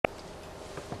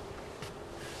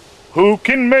Who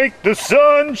can make the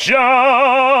sun shine?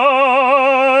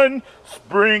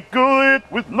 Sprinkle it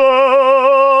with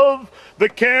love. The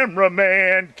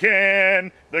cameraman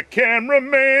can. The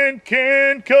cameraman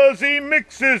can, 'cause he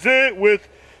mixes it with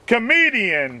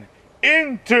comedian,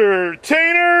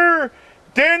 entertainer,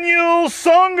 Daniel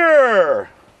Songer.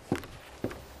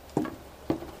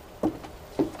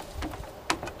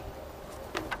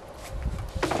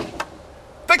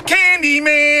 The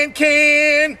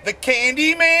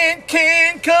Candyman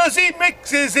can, 'cause he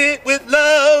mixes it with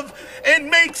love and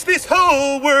makes this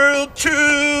whole world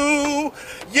true.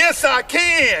 Yes, I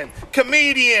can.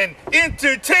 Comedian,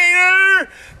 entertainer,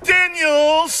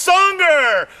 Daniel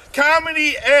Songer.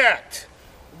 Comedy act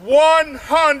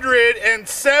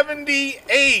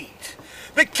 178.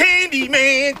 The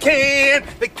Candyman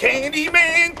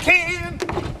can,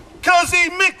 'cause he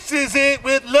mixes it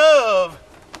with love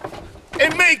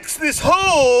and makes this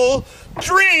whole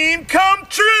dream come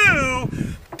true.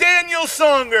 Daniel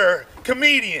Songer,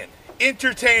 comedian,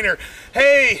 entertainer.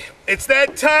 Hey, it's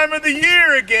that time of the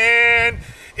year again.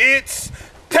 It's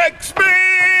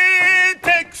Taxman,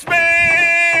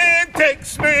 Taxman,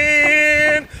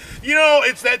 Taxman. You know,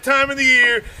 it's that time of the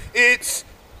year. It's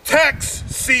tax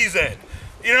season.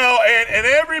 You know, and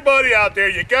everybody out there,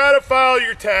 you gotta file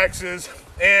your taxes.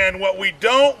 And what we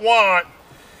don't want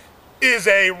is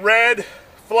a red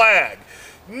flag.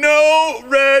 No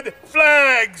red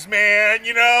flags, man,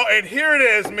 you know. And here it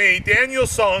is, me, Daniel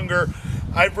Songer.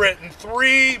 I've written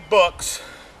 3 books,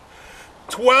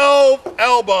 12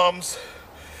 albums,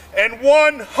 and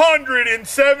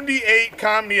 178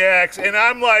 comedy acts, and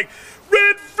I'm like,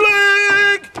 red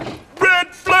flag,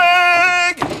 red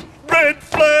flag, red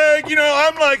flag. You know,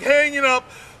 I'm like hanging up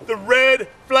the red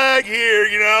flag here,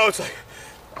 you know. It's like,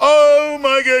 oh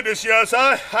my goodness, yes,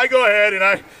 I go ahead and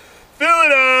I fill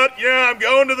it out. Yeah, I'm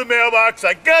going to the mailbox.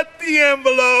 I got the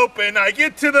envelope and I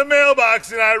get to the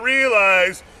mailbox and I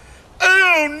realize,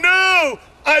 oh no,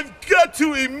 I've got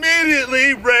to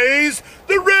immediately raise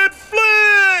the red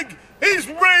flag. He's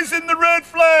raising the red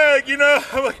flag, you know.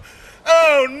 I'm like,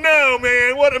 oh no,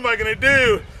 man, what am I gonna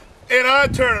do? And I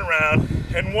turn around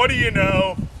and what do you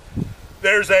know?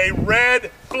 There's a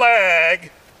red flag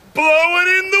blowing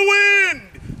in the wind.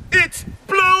 It's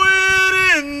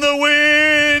blowing in the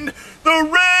wind. The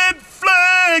red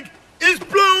flag is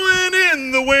blowing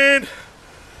in the wind.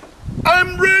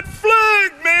 I'm red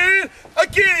flag, man. I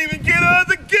can't even get out of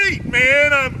the gate,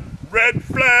 man. I'm red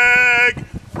flag,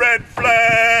 red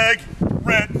flag,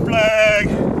 red flag,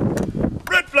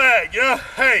 red flag. You know,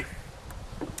 hey,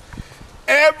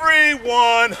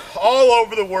 everyone all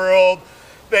over the world,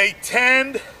 they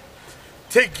tend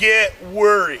to get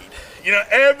worried. You know,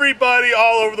 everybody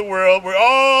all over the world, we're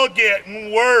all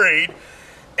getting worried.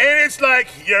 And it's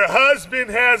like your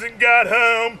husband hasn't got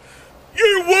home.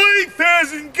 Your wife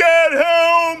hasn't got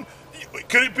home.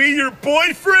 Could it be your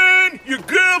boyfriend, your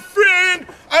girlfriend?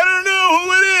 I don't know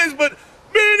who it is, but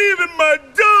man, even my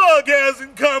dog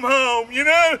hasn't come home, you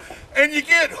know? And you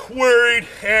get worried,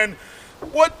 and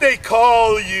what they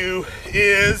call you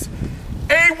is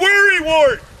a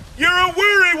worrywart. You're a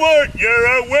worrywart. You're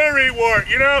a worrywart,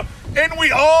 you know? And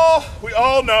we all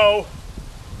know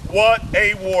what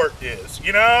a wart is,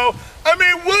 you know? I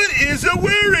mean, what is a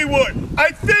worrywart?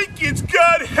 I think it's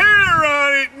got hair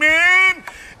on it, man.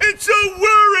 It's a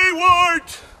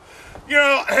worrywart. You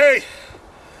know, hey,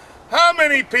 how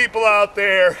many people out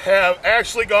there have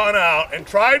actually gone out and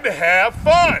tried to have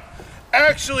fun?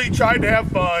 Actually tried to have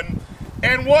fun,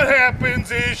 and what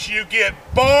happens is you get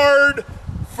barred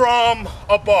from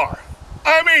a bar.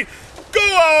 I mean, go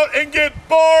out and get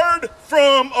barred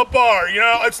from a bar. You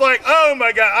know, it's like, oh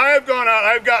my God, I have gone out,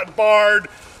 I've gotten barred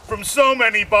from so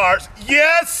many bars.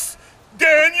 Yes,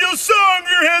 Daniel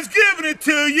Songer has given it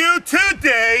to you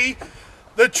today.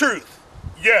 The truth.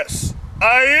 Yes,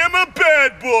 I am a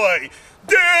bad boy.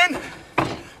 Dan,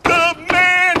 the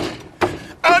man,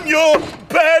 I'm your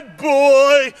bad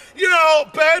boy. You know,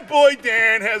 bad boy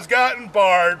Dan has gotten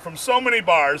barred from so many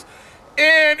bars.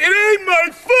 And it ain't my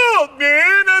fault,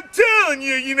 man, I'm telling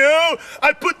you, you know.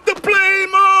 I put the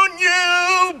blame on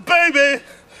you, baby.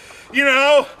 You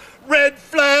know, red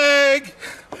flag.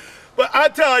 But I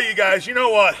tell you guys, you know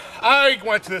what? I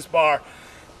went to this bar.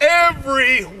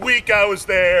 Every week I was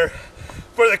there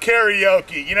for the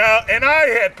karaoke, you know, and I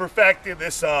had perfected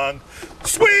this song.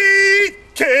 Sweet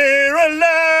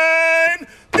Caroline,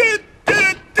 do,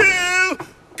 do, do.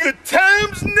 Good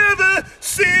times never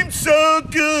seem so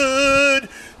good.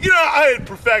 You know, I had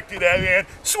perfected that, man.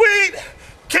 Sweet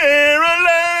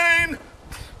Caroline.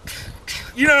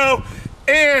 You know,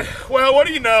 and, well, what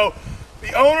do you know?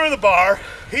 The owner of the bar,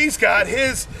 he's got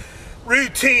his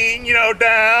routine, you know,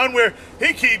 down where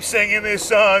he keeps singing this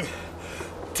song.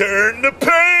 Turn the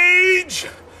page.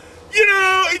 You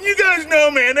know, and you guys know,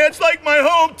 man, that's like my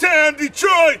hometown,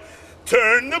 Detroit.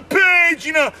 Turn the page,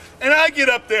 you know. And I get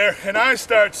up there and I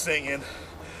start singing.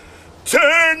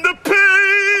 Turn the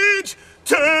page,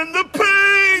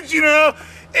 you know.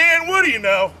 And what do you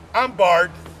know? I'm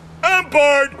barred.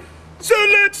 So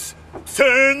let's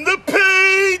turn the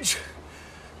page.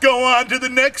 Go on to the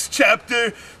next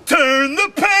chapter. Turn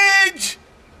the page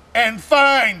and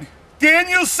find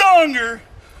Daniel Songer,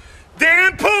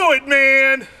 Dan Poet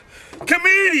Man,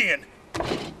 comedian,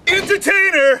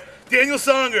 entertainer, Daniel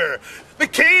Songer. The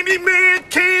Candy Man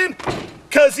can,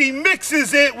 'cause he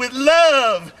mixes it with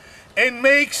love and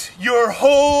makes your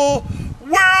whole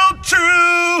world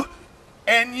true.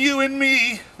 And you and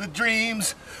me, the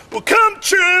dreams will come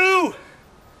true.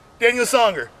 Daniel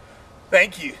Songer,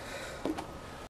 thank you.